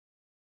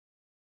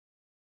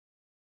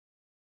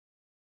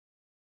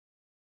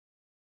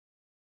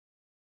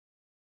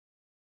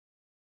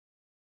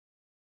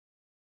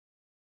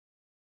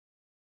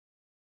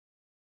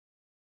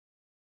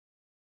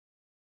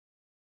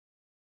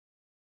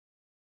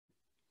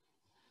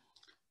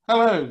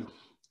Hello,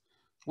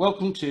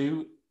 welcome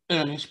to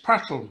Earnest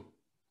Prattle.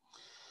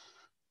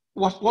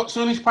 What's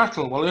Earnest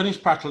Prattle? Well,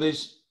 Earnest Prattle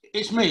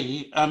it's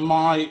me and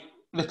my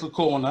little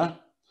corner.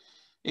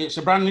 It's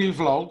a brand new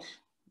vlog,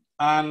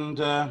 and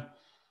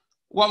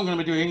what I'm going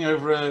to be doing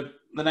over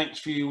the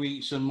next few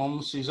weeks and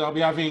months is I'll be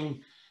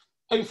having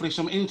hopefully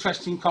some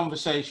interesting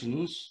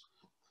conversations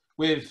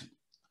with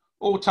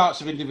all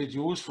types of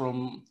individuals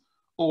from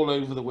all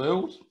over the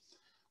world.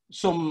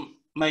 Some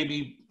may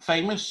be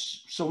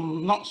famous,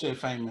 some not so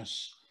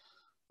famous.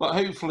 But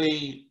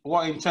hopefully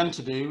what I intend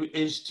to do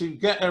is to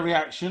get a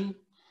reaction,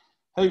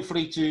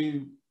 hopefully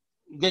to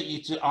get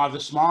you to either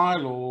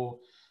smile or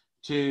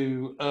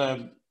to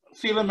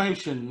feel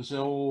emotions,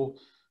 or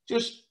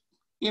just,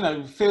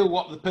 feel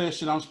what the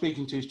person I'm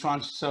speaking to is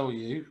trying to tell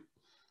you,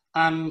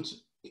 and,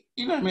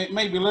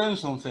 maybe learn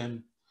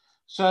something.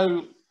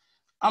 So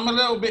I'm a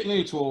little bit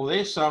new to all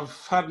this. I've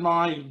had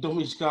my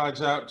dummies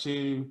guides out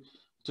to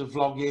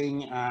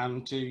vlogging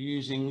and to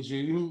using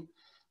Zoom.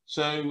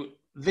 So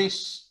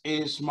this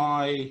is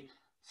my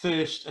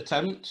first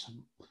attempt,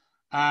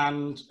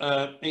 and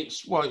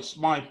it's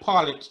my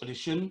pilot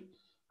edition,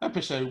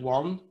 episode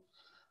 1,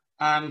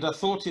 and I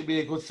thought it'd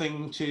be a good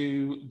thing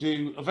to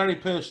do a very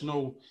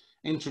personal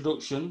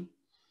introduction.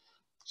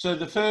 So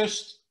the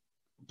first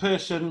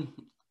person,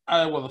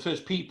 the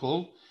first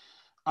people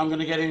I'm going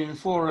to get in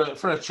for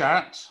a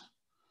chat,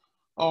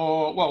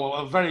 or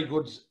a very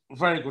good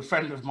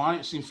friend of mine.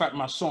 It's in fact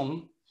my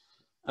son.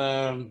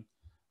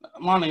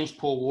 My name's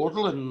Paul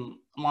Wardle, and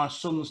my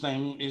son's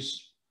name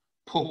is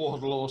Paul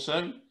Wardle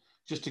also,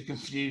 just to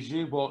confuse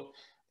you, but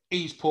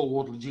he's Paul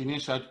Wardle Jr.,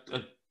 so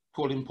I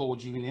call him Paul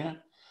Jr.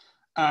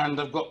 And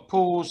I've got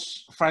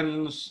Paul's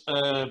friends,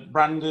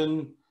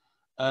 Brandon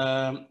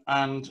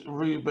and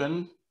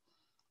Ruben,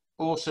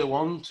 also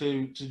on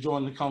to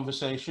join the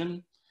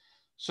conversation.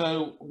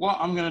 So what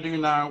I'm going to do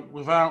now,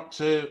 without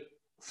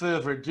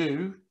further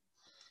ado,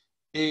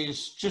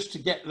 is just to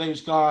get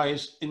those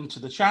guys into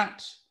the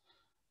chat,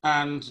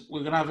 and we're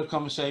going to have a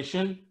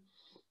conversation.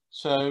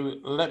 So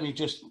let me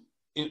just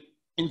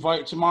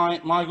invite to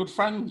my good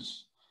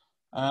friends.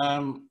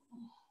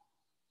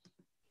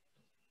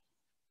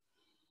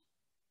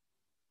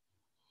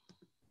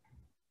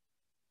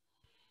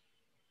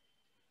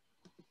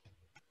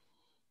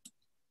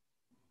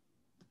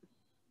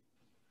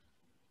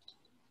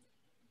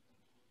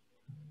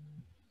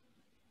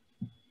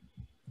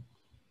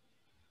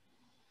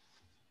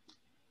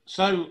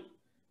 So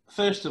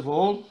first of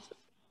all,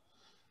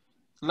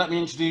 let me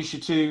introduce you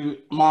to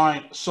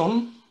my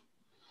son.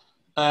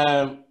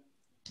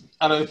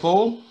 Hello,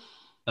 Paul.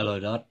 Hello,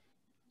 Dad.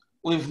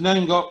 We've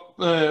then got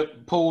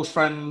Paul's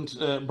friend,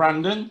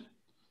 Brandon.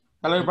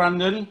 Hello,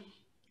 Brandon.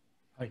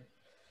 Hi.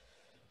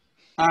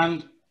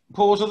 And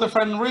Paul's other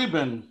friend,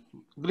 Ruben.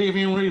 Good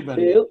evening, Ruben.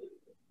 Hello.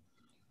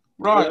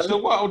 Right, Hello. so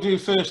what I'll do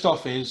first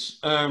off is,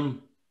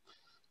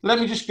 let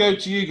me just go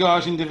to you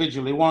guys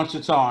individually, one at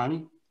a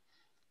time.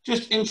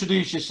 Just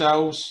introduce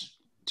yourselves,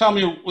 tell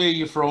me where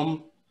you're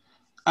from,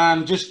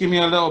 and just give me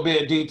a little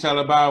bit of detail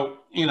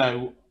about,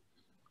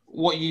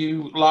 what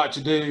you like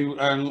to do,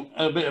 and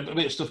a bit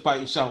of stuff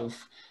about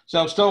yourself. So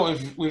I'll start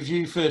with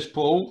you first,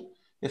 Paul,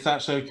 if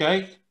that's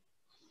okay.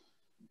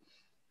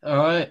 All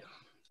right.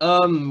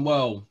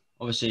 Well,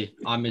 obviously,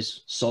 I'm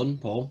his son,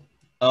 Paul.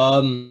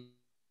 I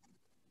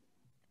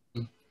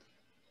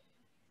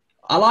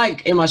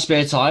like in my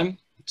spare time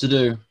to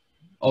do,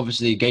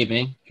 obviously,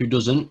 gaming. Who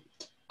doesn't?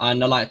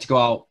 And I like to go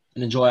out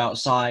and enjoy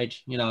outside.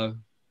 Go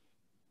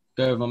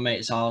over my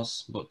mate's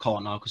house, but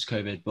can't now because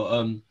COVID.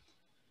 But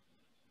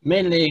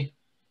mainly,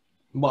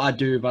 what I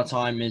do with my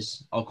time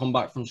is I'll come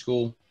back from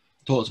school,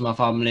 talk to my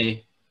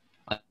family,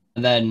 and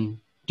then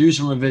do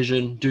some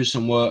revision, do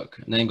some work,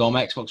 and then go on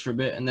my Xbox for a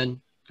bit, and then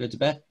go to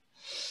bed.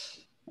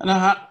 And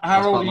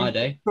how old are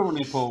you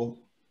currently, Paul?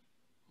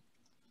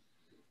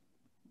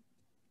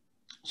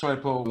 Sorry,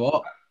 Paul.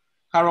 What?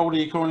 How old are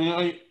you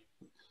currently?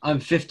 I'm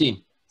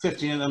 15.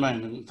 15 at the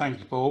moment. Thank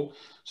you, Paul.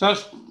 So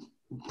let's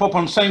pop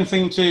on same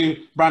thing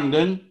to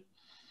Brandon.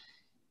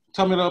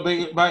 Tell me a little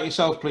bit about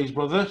yourself, please,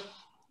 brother.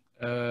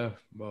 I'm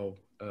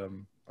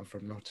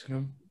from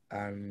Nottingham,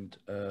 and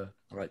I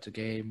like to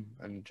game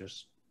and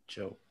just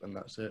chill, and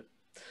that's it.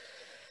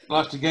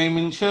 Like to game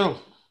and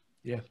chill?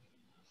 Yeah.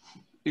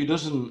 Who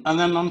doesn't? And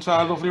then on to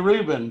our lovely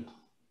Ruben.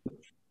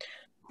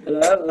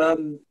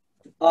 Hello,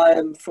 I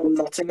am from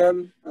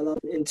Nottingham, and I'm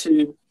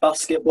into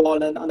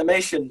basketball and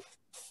animation.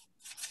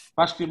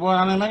 Basketball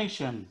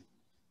animation?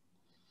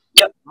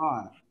 Yep.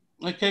 Right.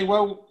 Okay,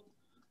 well,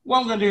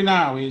 what I'm going to do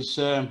now is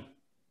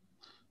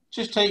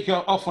just take you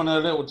off on a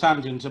little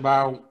tangent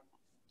about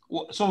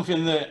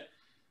something that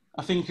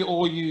I think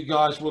all you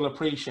guys will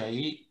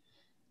appreciate.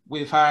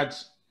 We've had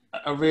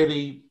a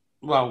really,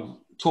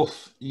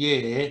 tough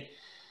year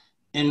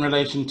in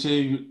relation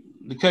to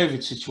the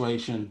COVID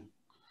situation.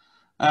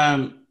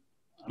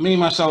 Me,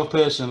 myself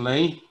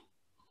personally,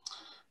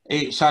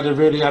 it's had a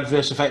really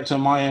adverse effect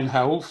on my own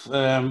health.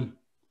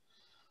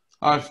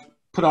 I've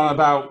put on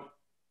about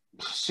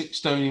 6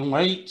 stone in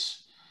weight.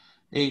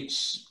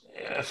 It's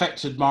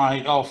affected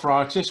my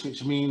arthritis,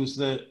 which means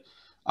that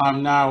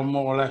I'm now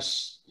more or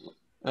less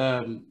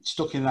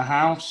stuck in the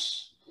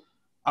house.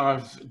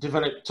 I've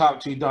developed type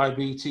 2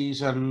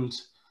 diabetes and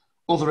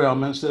other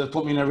ailments that have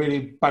put me in a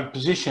really bad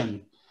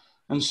position.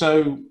 And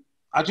so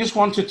I just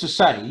wanted to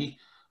say,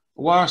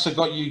 whilst I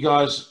got you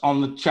guys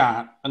on the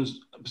chat, and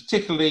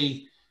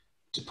particularly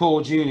to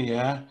Paul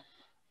Jr.,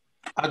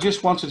 I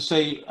just wanted to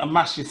say a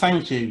massive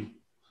thank you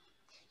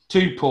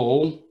to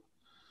Paul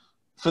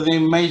for the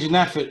amazing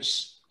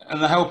efforts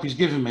and the help he's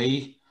given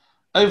me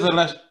over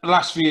the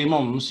last few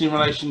months in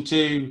relation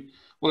to,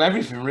 well,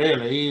 everything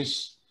really.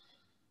 He's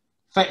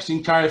fetched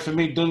carry for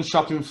me, done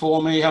shopping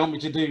for me, helped me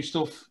to do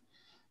stuff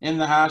in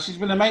the house. He's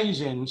been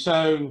amazing.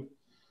 So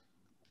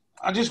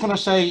I just want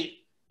to say,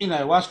 you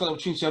know, whilst I've got the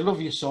opportunity, I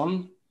love you,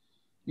 son.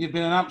 You've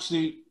been an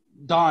absolute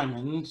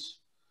diamond,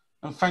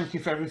 and thank you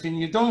for everything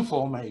you've done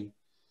for me.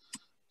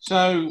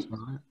 So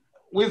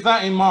with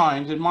that in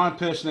mind, and my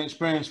personal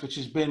experience, which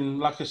has been,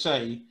 like I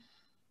say,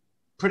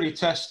 pretty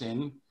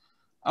testing,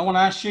 I want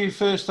to ask you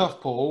first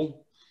off,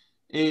 Paul,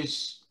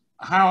 is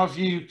how have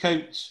you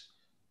coped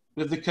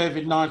with the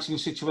COVID-19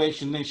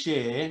 situation this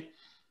year,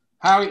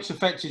 how it's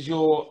affected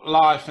your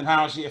life and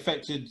how has it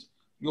affected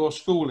your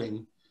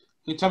schooling?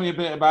 Can you tell me a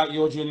bit about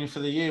your journey for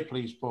the year,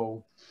 please,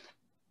 Paul?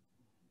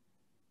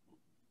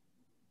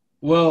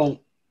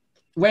 Well,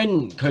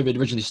 when COVID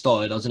originally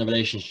started, I was in a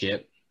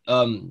relationship.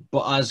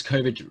 But as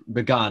COVID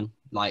began,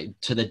 like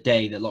to the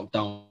day that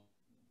lockdown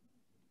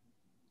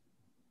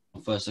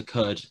first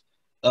occurred,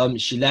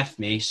 she left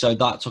me. So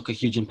that took a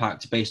huge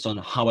impact based on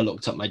how I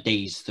looked at my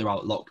days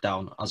throughout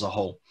lockdown as a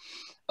whole.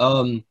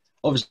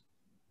 Obviously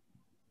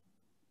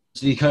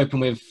coping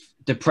with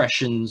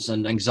depressions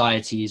and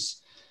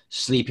anxieties,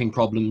 sleeping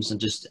problems, and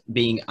just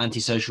being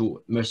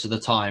antisocial most of the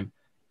time.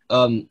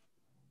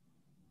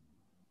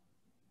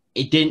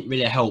 It didn't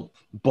really help,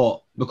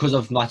 but because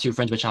of my two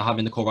friends, which I have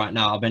in the call right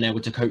now, I've been able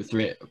to cope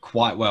through it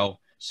quite well,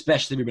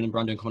 especially Ruben and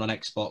Brandon coming on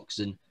Xbox,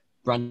 and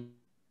Brandon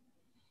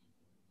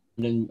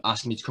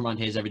asking me to come around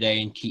here every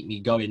day and keep me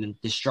going and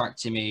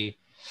distracting me.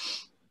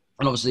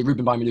 And obviously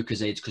Ruben buying me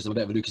Lucozade because I'm a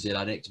bit of a Lucozade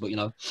addict, but you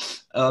know.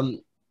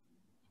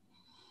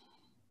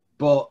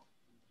 But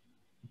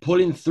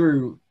pulling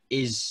through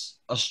is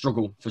a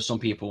struggle for some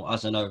people,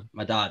 as I know,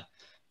 my dad.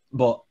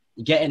 But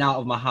getting out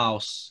of my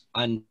house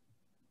and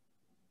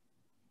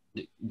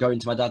going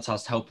to my dad's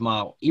house to help him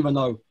out, even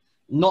though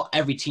not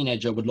every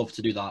teenager would love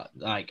to do that.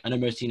 Like, I know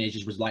most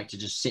teenagers would like to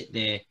just sit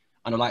there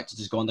and would like to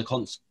just go on the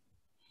consoles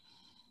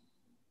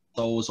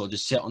or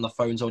just sit on the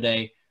phones all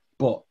day.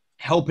 But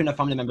helping a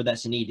family member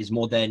that's in need is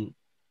more than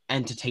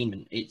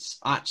entertainment. It's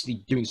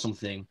actually doing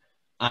something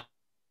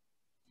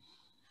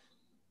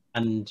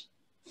and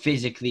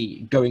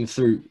physically going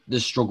through the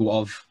struggle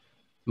of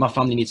my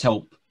family needs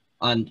help.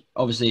 And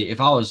obviously, if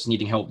I was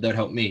needing help, they'd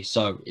help me.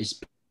 So it's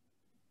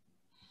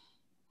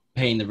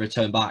paying the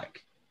return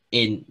back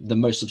in the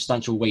most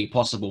substantial way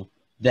possible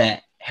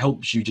that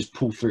helps you just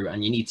pull through.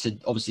 And you need to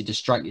obviously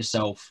distract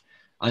yourself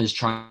and just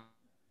try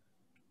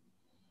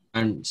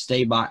and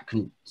stay back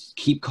and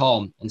keep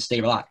calm and stay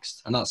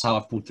relaxed. And that's how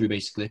I've pulled through,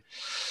 basically.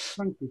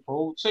 Thank you,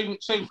 Paul. Same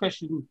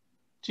question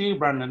to you,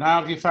 Brandon. How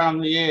have you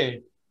found the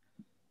year?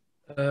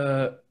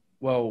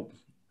 Well,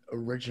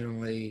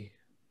 originally,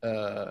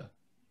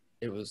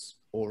 it was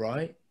all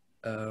right.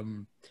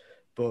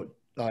 But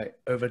like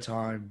over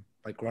time,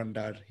 my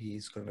granddad,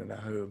 he's gone in a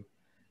home,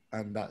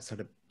 and that's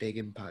had a big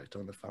impact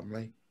on the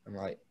family and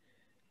like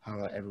how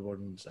like,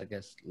 everyone's, I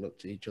guess,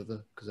 looked at each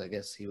other, because I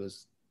guess he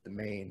was the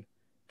main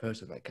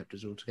person that kept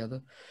us all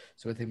together.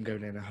 So with him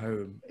going in a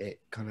home,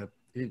 it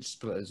didn't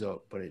split us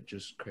up, but it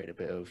just created a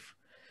bit of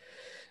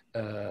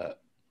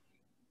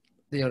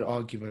the odd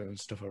argument and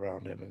stuff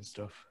around him and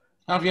stuff.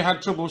 Have you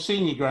had trouble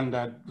seeing your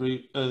granddad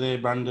there,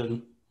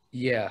 Brandon?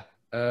 Yeah,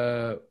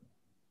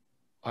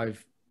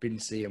 I've been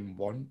seeing him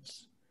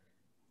once.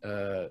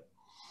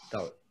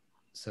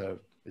 So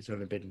it's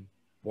only been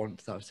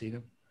once that I've seen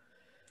him.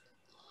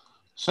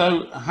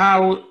 So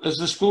how has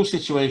the school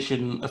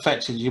situation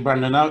affected you,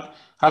 Brandon?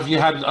 Have you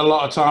had a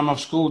lot of time off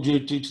school due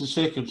to the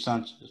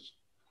circumstances?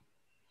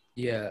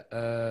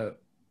 Yeah,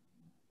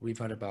 we've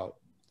had about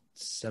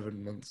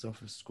 7 months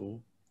off of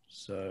school,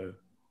 so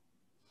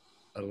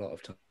a lot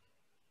of time.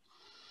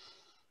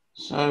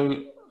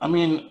 So, I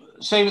mean,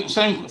 same.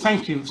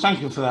 Thank you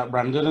for that,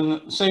 Brandon.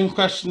 And same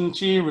question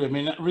to you,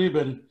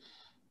 Ruben.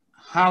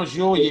 How's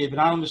your year been?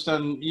 I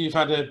understand you've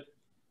had a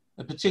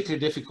particularly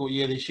difficult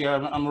year this year.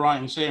 I'm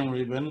right in saying,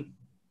 Ruben.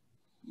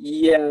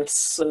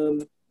 Yes,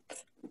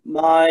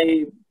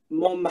 my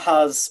mum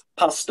has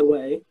passed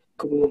away a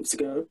couple of months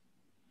ago,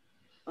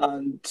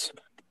 and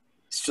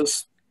it's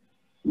just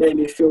made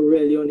me feel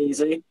really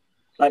uneasy,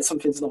 like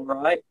something's not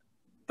right.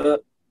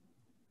 But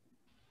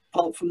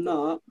apart from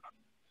that,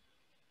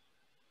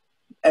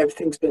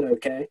 everything's been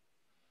okay.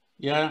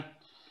 Yeah.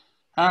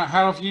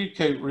 How have you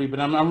coped, Ruben?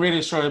 I'm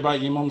really sorry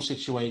about your mum's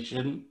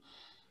situation.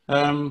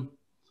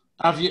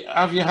 Have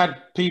you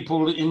had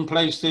people in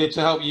place there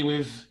to help you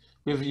with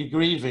your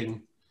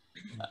grieving?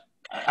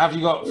 Have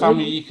you got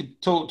family you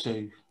could talk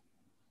to?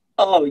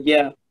 Oh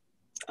yeah,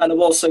 And I've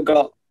also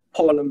got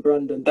Paul and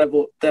Brandon.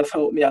 They've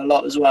helped me a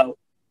lot as well.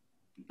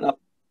 And I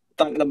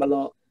thank them a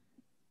lot.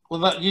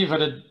 Well, you've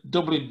had a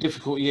doubly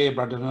difficult year,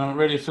 Brandon, and I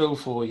really feel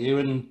for you.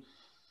 And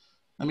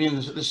I mean,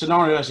 the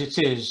scenario as it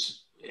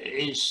is,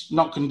 it's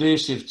not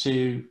conducive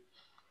to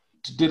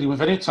dealing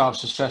with any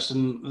types of stress,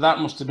 and that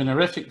must have been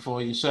horrific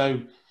for you.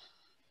 So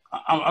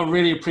I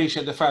really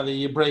appreciate the fact that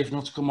you're brave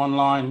enough to come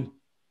online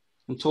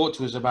and talk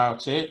to us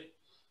about it.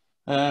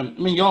 I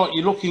mean, you're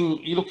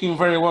looking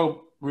very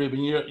well,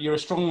 Ruben. You're a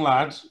strong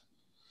lad.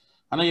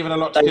 I know you've had a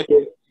lot to Thank do.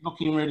 you.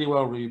 Looking really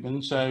well,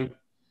 Ruben. So,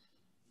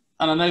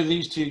 and I know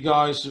these two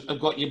guys have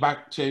got your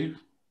back too.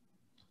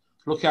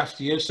 Look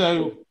after you.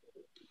 So,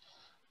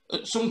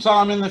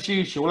 sometime in the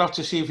future, we'll have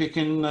to see if we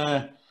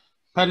can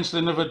pencil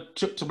another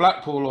trip to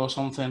Blackpool or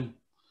something.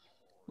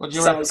 What do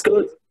you reckon? Sounds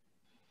good.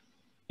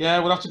 Yeah,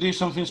 we'll have to do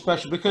something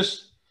special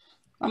because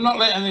I'm not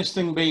letting this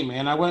thing beat me,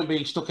 and I won't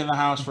be stuck in the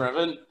house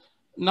forever.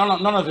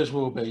 None of us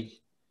will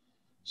be.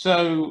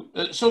 So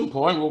at some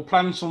point, we'll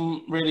plan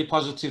some really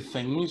positive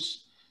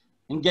things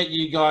and get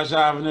you guys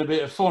out having a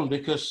bit of fun,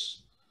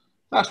 because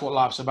that's what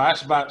life's about.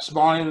 It's about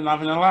smiling and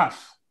having a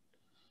laugh.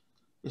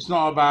 It's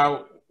not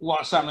about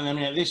what's happening in a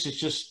minute. This is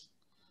just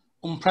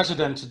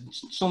unprecedented,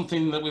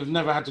 something that we've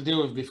never had to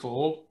deal with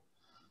before.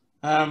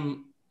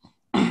 In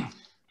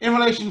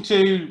relation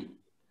to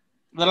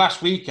the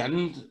last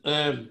weekend,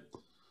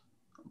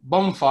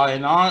 bonfire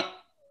night,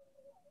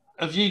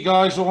 have you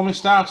guys all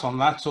missed out on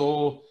that,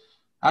 or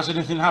has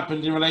anything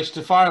happened in relation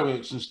to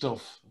fireworks and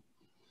stuff?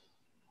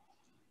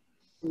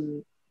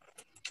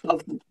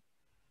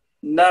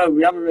 No,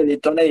 we haven't really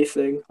done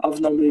anything.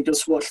 I've normally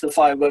just watched the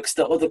fireworks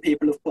that other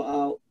people have put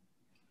out.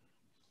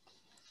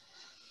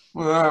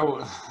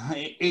 Well,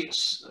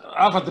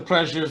 I've had the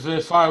pleasure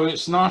of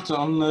fireworks night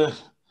on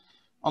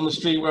the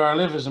street where I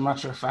live, as a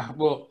matter of fact,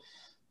 but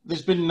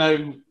there's been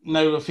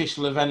no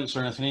official events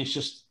or anything.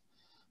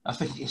 I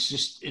think it's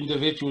just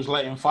individuals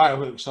letting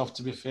fireworks off,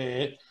 to be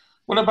fair.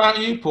 What about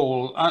you,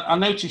 Paul? I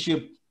noticed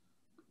you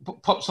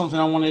popped something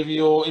on one of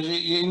your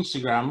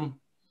Instagram.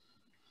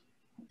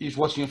 You was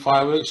watching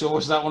fireworks, or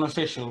was that one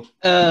official?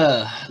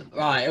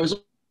 Right, it was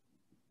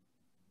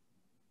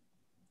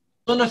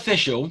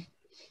unofficial.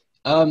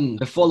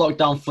 Before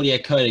lockdown fully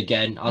occurred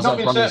again, I was at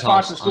Brandon's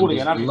house and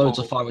there's loads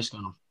of fireworks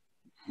going on.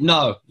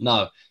 No.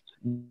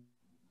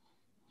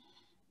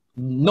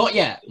 Not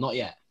yet.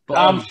 But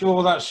I'm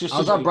sure that's just. I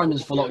was at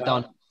Brandon's for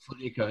lockdown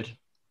fully occurred.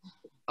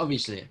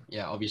 Obviously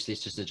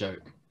it's just a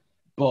joke.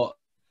 But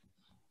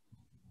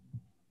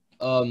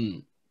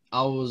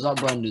I was at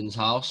Brandon's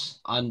house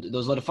and there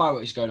was a lot of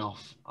fireworks going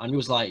off. And he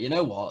was like, you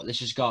know what? Let's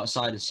just go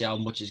outside and see how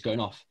much is going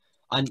off.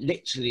 And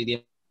literally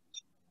the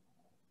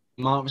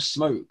amount of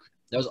smoke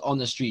that was on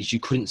the streets, you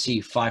couldn't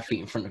see 5 feet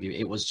in front of you.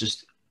 It was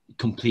just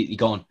completely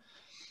gone.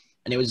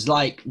 And it was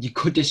like, you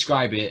could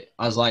describe it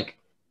as like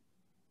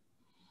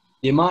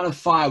the amount of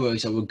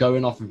fireworks that were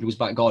going off in people's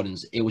back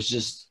gardens. It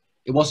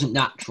wasn't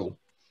natural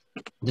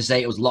to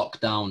say it was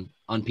lockdown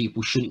and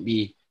people shouldn't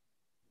be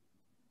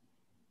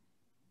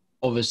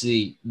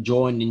obviously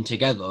joined in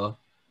together,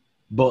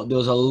 but there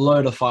was a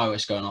load of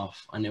fireworks going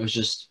off, and it was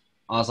just,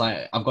 I was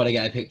like, I've got to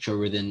get a picture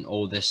within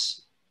all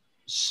this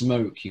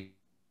smoke, you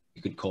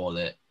could call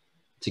it,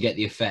 to get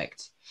the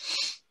effect.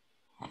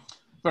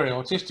 Very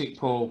artistic,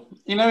 Paul.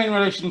 You know, in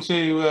relation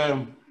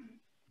to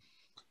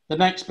the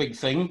next big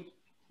thing,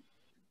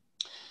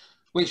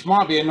 which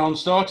might be a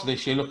non-starter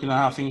this year, looking at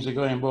how things are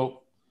going, but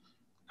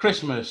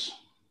Christmas.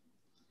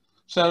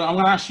 So I'm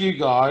going to ask you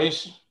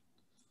guys,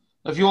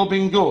 have you all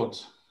been good?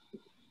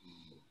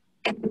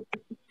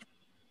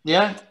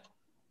 Yeah?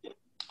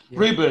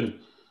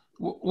 Ruben,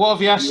 what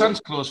have you asked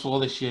Santa Claus for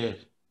this year?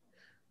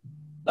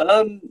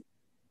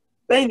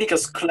 Mainly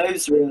just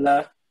clothes,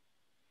 really.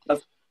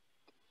 I've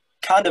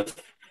kind of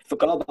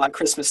forgot about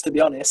Christmas, to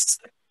be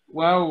honest.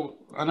 Well,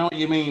 I know what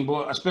you mean,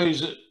 but I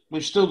suppose that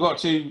we've still got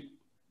to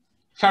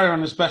carry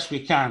on as best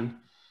we can.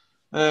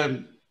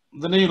 The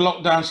new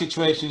lockdown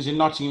situations in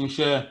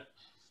Nottinghamshire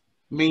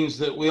means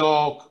that we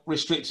are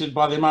restricted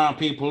by the amount of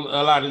people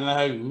allowed in the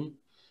home.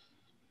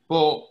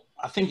 But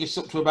I think it's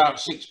up to about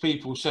 6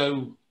 people,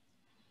 so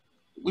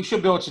we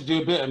should be able to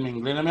do a bit of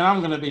mingling. I mean, I'm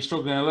going to be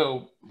struggling a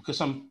little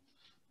because I'm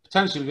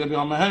potentially going to be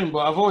on my own, but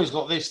I've always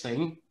got this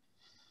thing.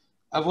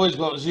 I've always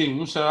got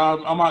Zoom, so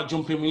I might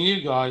jump in with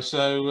you guys.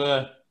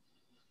 So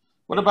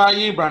what about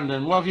you,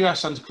 Brandon? What have you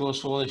asked Santa Claus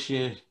for this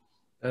year?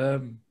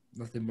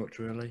 Nothing much,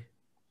 really.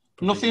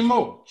 Nothing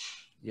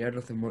much? Yeah,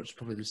 nothing much.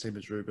 Probably the same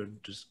as Ruben.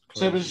 Just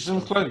same as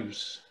some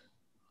clothes?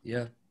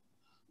 Yeah.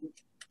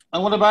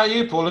 And what about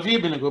you, Paul? Have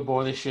you been a good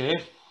boy this year?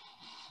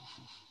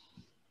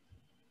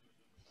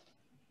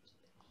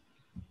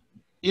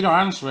 You're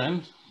not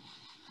answering.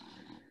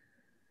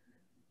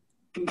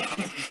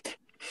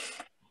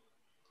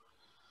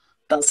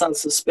 That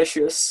sounds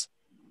suspicious.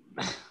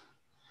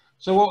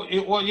 So what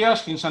are you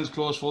asking Santa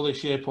Claus for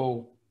this year,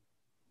 Paul?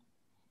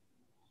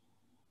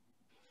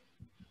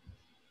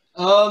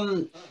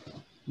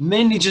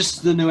 Mainly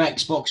just the new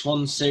Xbox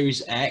One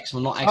Series X.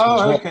 Well, not Xbox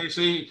Oh, One. okay.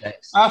 See,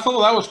 I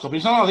thought that was coming.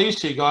 It's not like these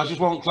two guys just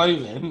want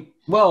clothing.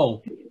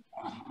 Well,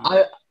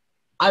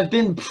 I've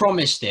been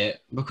promised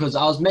it because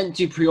I was meant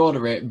to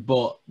pre-order it,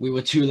 but we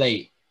were too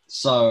late.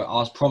 So I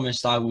was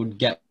promised I would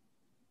get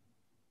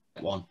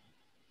one.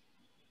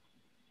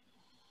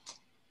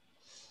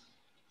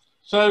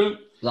 So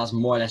that's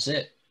more or less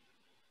it.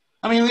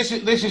 I mean, this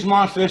is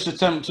my first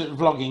attempt at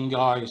vlogging,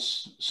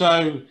 guys.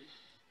 So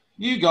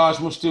you guys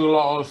must do a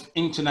lot of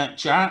internet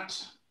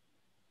chat.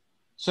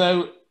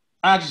 So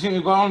how do you think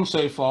we've got on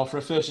so far for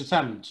a first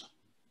attempt?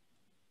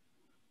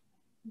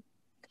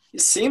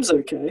 It seems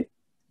okay.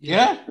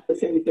 Yeah? I don't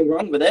see anything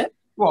wrong with it.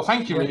 Well,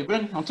 thank you,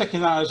 Ruben. I'm taking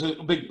that as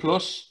a big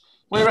plus.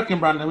 What do you reckon,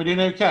 Brandon? We're doing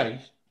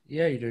okay?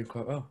 Yeah, you're doing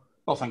quite well.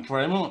 Well, thank you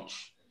very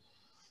much.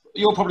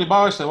 You're probably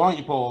biased though, aren't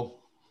you, Paul?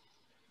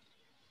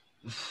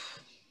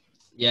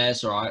 Yeah,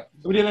 it's all right.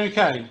 We're doing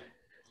okay.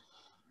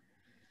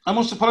 I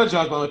must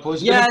apologise, by the way, Paul.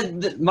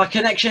 My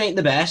connection ain't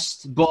the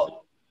best,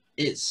 but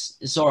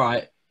it's all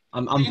right.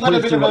 I'm You've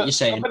pulling through what you're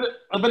saying.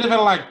 A bit of a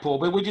lag, Paul,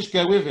 but we just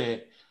go with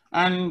it.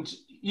 And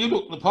you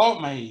look the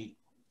part, mate.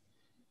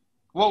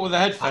 What with the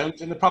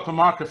headphones and the proper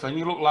microphone,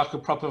 you look like a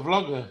proper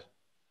vlogger.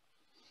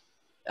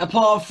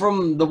 Apart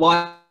from the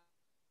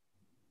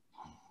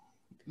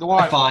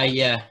Wi-Fi,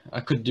 yeah,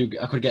 I could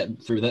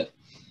get through that.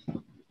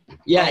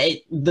 Yeah,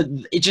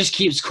 it just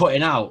keeps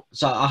cutting out,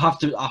 so I have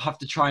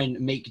to try and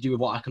make do with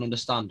what I can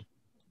understand.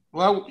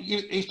 Well,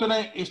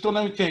 it's done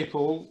okay,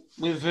 Paul.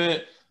 We've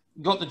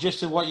got the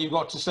gist of what you've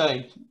got to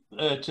say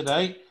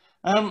today.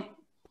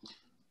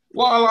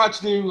 What I like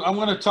to do, I'm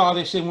going to tie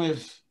this in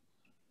with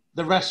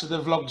the rest of the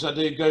vlogs I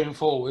do going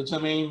forwards. I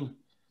mean,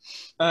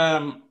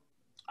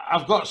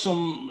 I've got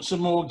some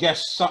more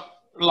guests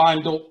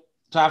lined up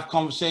to have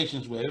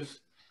conversations with,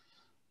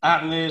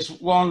 and there's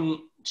one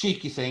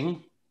cheeky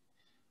thing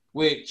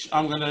which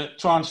I'm going to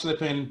try and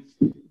slip in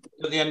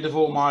at the end of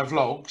all my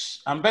vlogs.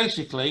 And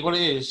basically what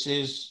it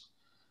is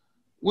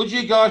would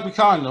you guys be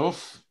kind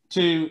enough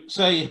to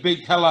say a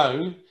big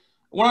hello,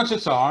 one at a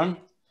time,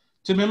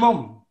 to my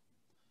mum?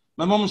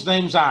 My mum's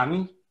name's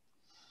Anne.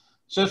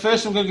 So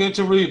first I'm going to go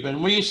to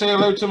Ruben. Will you say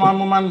hello to my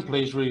mum, Anne,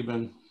 please,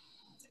 Ruben?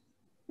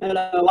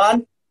 Hello,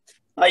 Anne.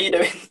 How you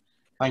doing?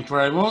 Thank you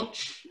very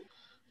much.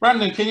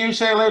 Brandon, can you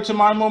say hello to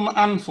my mum,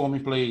 Anne, for me,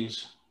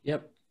 please?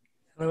 Yep.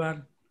 Hello,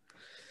 Anne.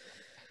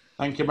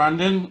 Thank you,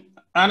 Brandon.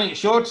 And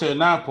it's your turn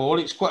now, Paul.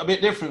 It's quite a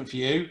bit different for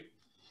you.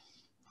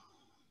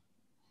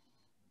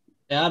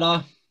 Yeah, I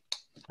know.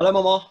 Hello,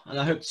 Mama, and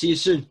I hope to see you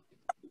soon.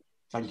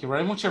 Thank you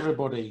very much,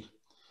 everybody.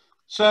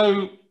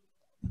 So,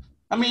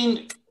 I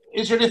mean,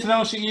 is there anything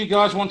else that you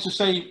guys want to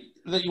say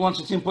that you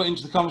wanted to input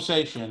into the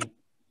conversation?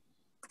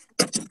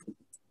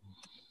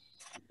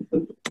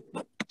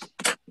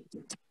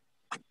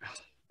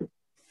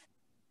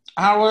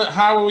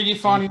 How are you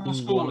finding the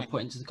schooling? Want to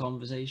put into the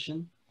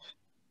conversation?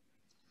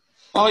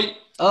 I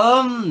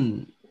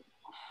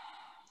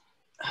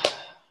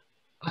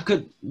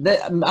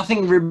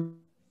think Ruben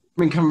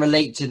can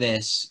relate to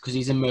this because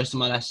he's in most of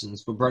my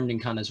lessons, but Brendan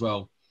can as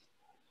well.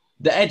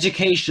 The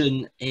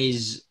education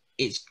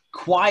it's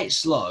quite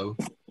slow,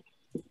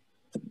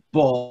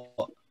 but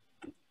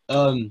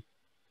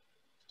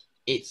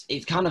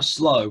it's kind of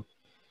slow,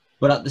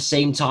 but at the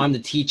same time the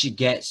teacher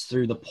gets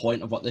through the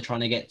point of what they're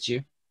trying to get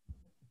to.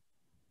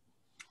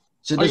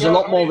 So there's a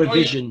lot more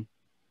revision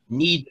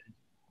needed.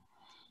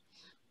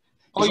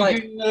 Are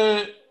you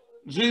doing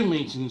Zoom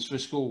meetings for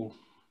school?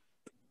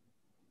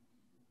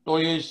 Or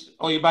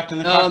are you back in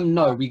the classroom?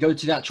 No, we go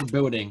to the actual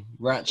building.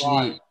 We're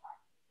actually,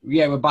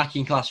 we're back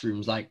in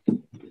classrooms.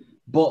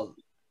 But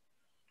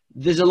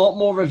there's a lot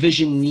more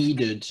revision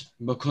needed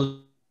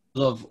because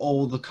of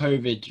all the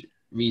COVID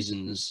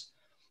reasons.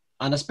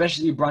 And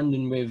especially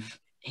Brandon with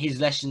his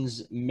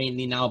lessons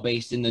mainly now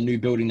based in the new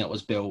building that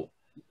was built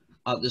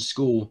at the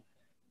school.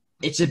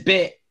 It's a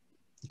bit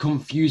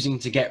confusing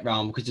to get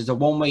round because there's a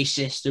one-way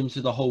system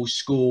through the whole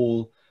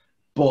school,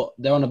 but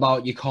they're on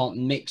about you can't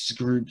mix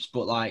groups,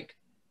 but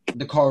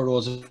the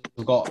corridors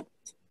have got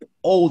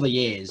all the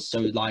years,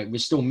 so we're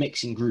still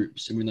mixing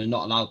groups and we're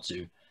not allowed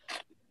to.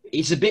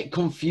 It's a bit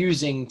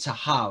confusing to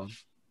have,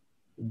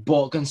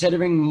 but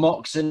considering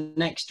mocks are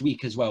next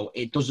week as well,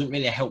 it doesn't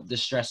really help the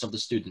stress of the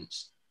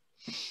students.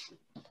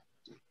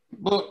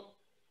 But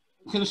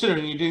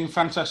considering you're doing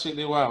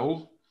fantastically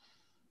well,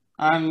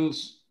 and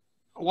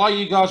why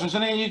you guys, does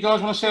any of you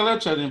guys want to say hello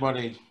to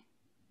anybody?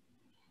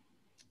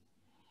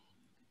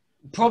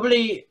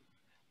 Probably,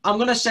 I'm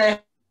going to say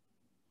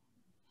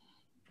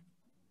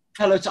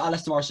hello to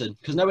Alistair Morrison,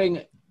 because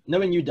knowing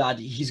you, Dad,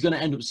 he's going to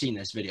end up seeing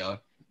this video.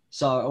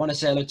 So I want to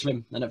say hello to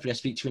him, and hopefully I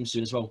speak to him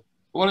soon as well.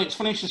 Well, it's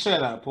funny to say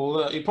that,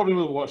 Paul. He probably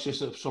will watch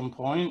this at some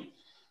point,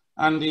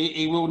 and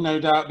he will no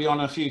doubt be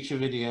on a future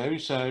video.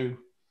 So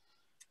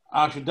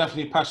I should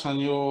definitely pass on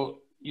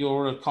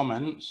your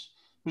comments.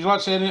 Would you like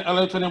to say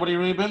hello to anybody,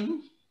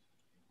 Ruben?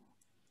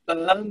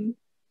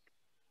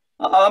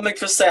 I'll make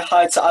sure to say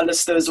hi to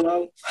Alistair as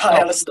well. Hi,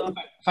 Alistair.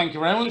 Thank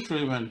you very much,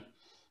 Ruben.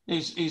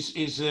 He's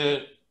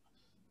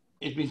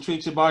been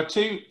treated by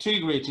two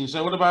greetings.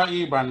 So what about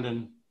you,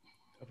 Brandon?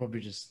 I'll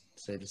probably just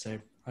say the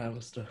same. Hi,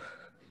 Alistair.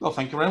 Well,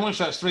 thank you very much.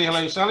 That's 3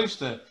 hellos,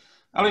 Alistair.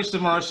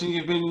 Alistair Morrison,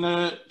 you've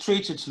been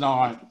treated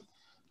tonight.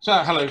 So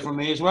hello from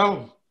me as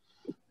well.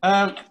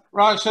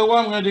 Right, so what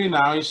I'm going to do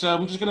now is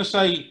I'm just going to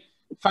say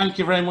thank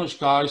you very much,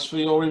 guys, for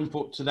your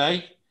input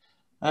today.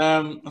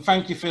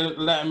 Thank you for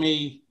letting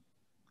me,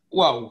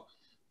 well,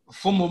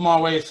 fumble my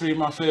way through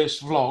my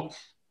first vlog.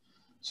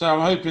 So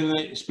I'm hoping that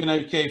it's been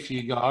okay for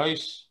you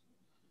guys.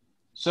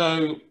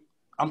 So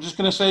I'm just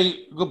going to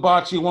say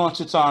goodbye to you one at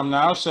a time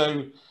now.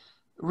 So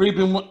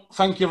Ruben,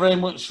 thank you very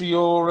much for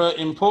your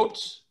input.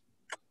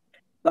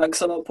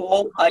 Thanks a lot,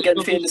 Paul. I get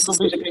the feeling this is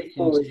going to be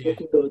forward.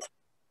 Looking good.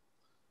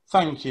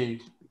 Thank you.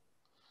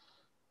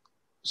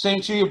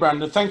 Same to you,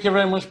 Brandon. Thank you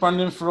very much,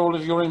 Brandon, for all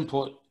of your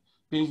input.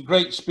 Been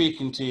great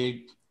speaking to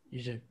you.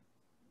 You too.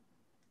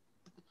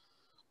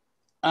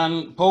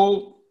 And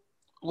Paul,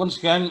 once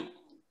again,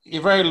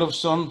 your very loved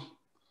son.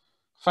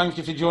 Thank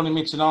you for joining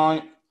me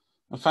tonight,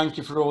 and thank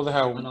you for all the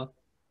help.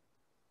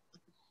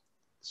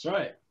 That's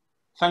right.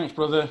 Thanks,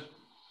 brother.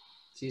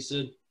 See you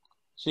soon.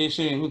 See you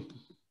soon.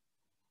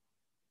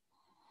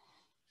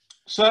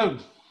 So,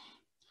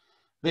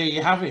 there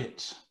you have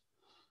it.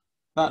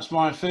 That's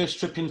my first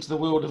trip into the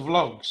world of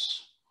vlogs.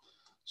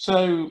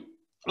 So,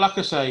 like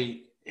I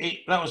say,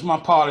 that was my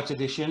pilot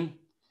edition.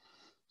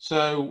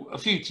 So, a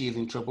few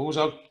teething troubles.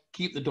 I'll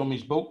keep the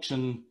dummies books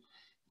and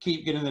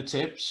keep getting the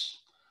tips.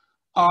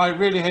 I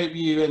really hope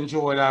you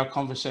enjoyed our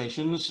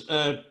conversations.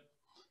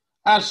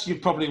 As you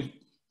probably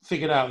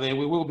figured out there,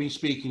 we will be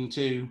speaking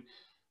to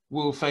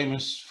world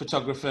famous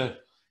photographer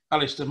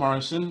Alistair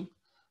Morrison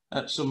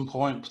at some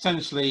point,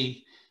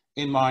 potentially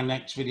in my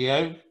next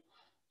video.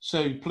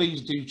 So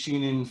please do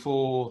tune in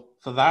for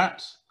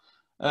that.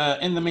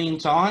 In the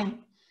meantime,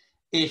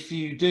 if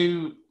you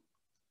do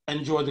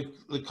enjoy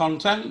the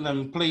content,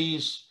 then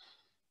please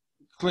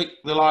click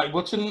the like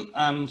button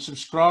and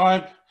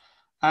subscribe,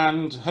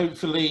 and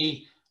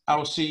hopefully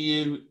I'll see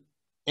you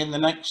in the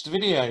next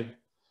video.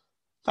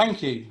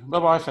 Thank you.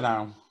 Bye-bye for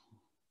now.